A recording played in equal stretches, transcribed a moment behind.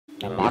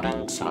The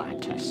modern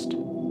scientist.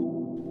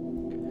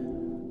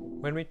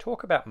 When we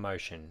talk about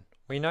motion,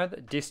 we know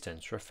that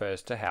distance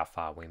refers to how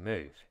far we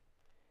move.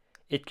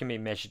 It can be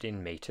measured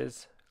in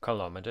meters,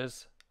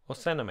 kilometers, or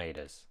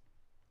centimeters.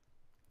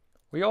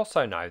 We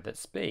also know that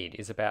speed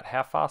is about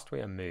how fast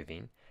we are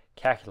moving,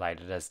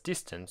 calculated as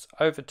distance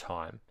over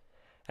time,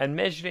 and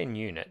measured in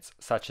units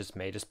such as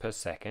meters per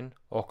second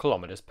or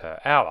kilometers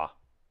per hour.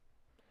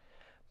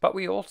 But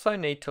we also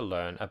need to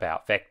learn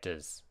about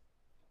vectors.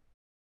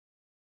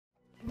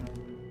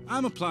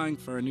 I'm applying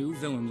for a new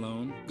villain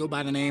loan. Go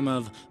by the name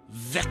of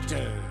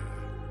Vector.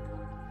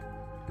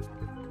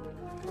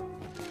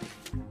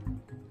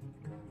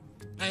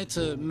 It's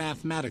a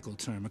mathematical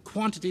term, a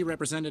quantity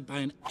represented by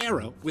an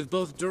arrow with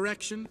both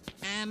direction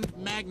and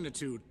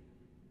magnitude.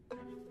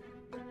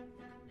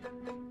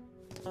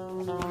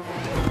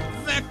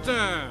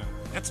 Vector!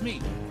 That's me,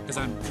 because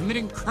I'm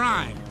committing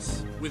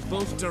crimes with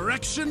both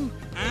direction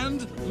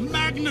and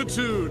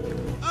magnitude.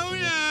 Oh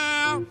yeah!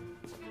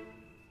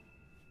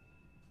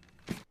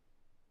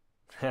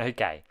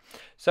 Okay,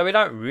 so we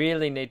don't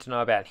really need to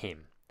know about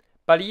him,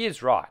 but he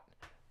is right.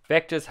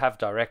 Vectors have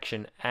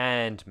direction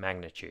and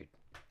magnitude.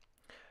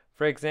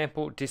 For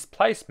example,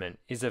 displacement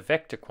is a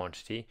vector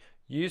quantity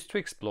used to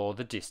explore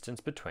the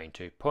distance between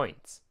 2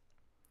 points.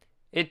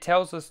 It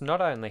tells us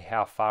not only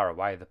how far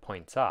away the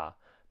points are,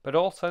 but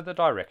also the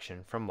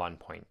direction from one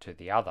point to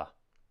the other.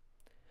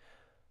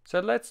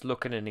 So let's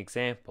look at an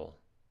example.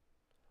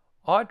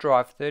 I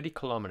drive 30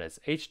 kilometers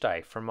each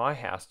day from my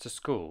house to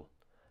school.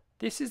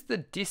 This is the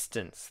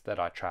distance that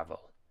I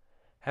travel.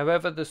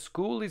 However, the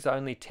school is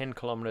only 10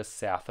 kilometers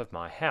south of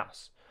my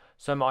house,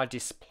 so my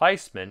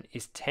displacement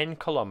is 10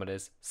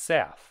 kilometers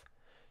south.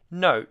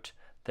 Note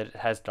that it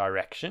has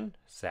direction,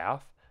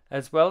 south,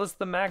 as well as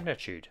the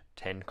magnitude,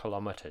 10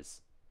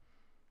 kilometers.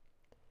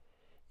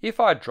 If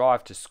I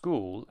drive to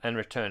school and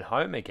return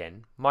home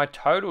again, my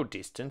total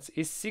distance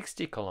is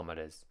 60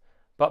 kilometers,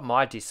 but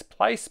my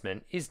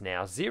displacement is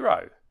now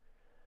 0.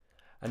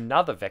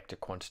 Another vector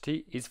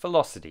quantity is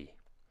velocity.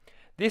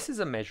 This is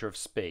a measure of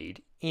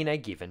speed in a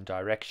given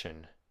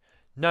direction.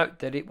 Note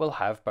that it will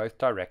have both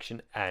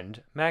direction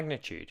and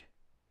magnitude.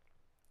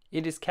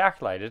 It is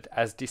calculated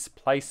as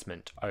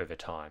displacement over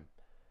time.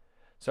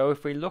 So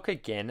if we look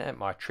again at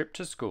my trip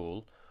to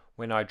school,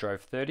 when I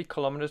drove 30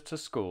 kilometers to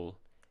school,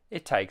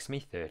 it takes me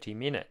 30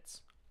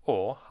 minutes,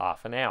 or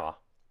half an hour.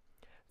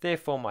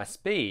 Therefore, my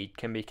speed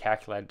can be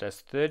calculated as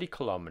 30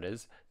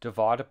 kilometers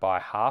divided by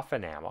half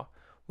an hour,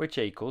 which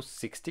equals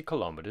 60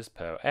 kilometers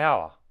per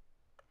hour.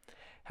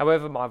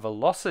 However, my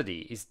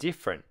velocity is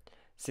different.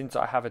 Since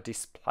I have a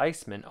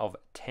displacement of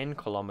 10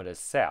 kilometers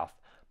south,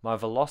 my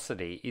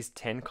velocity is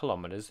 10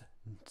 kilometers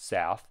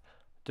south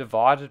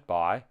divided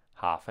by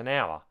half an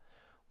hour,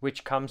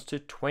 which comes to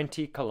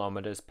 20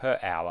 kilometers per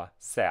hour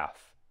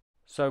south.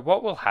 So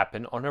what will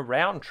happen on a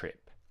round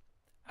trip?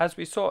 As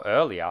we saw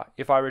earlier,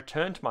 if I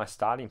return to my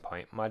starting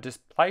point, my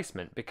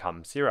displacement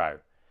becomes 0.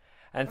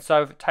 And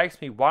so if it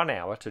takes me 1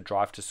 hour to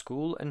drive to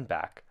school and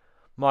back,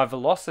 my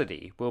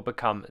velocity will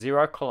become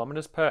 0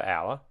 kilometers per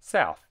hour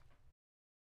south.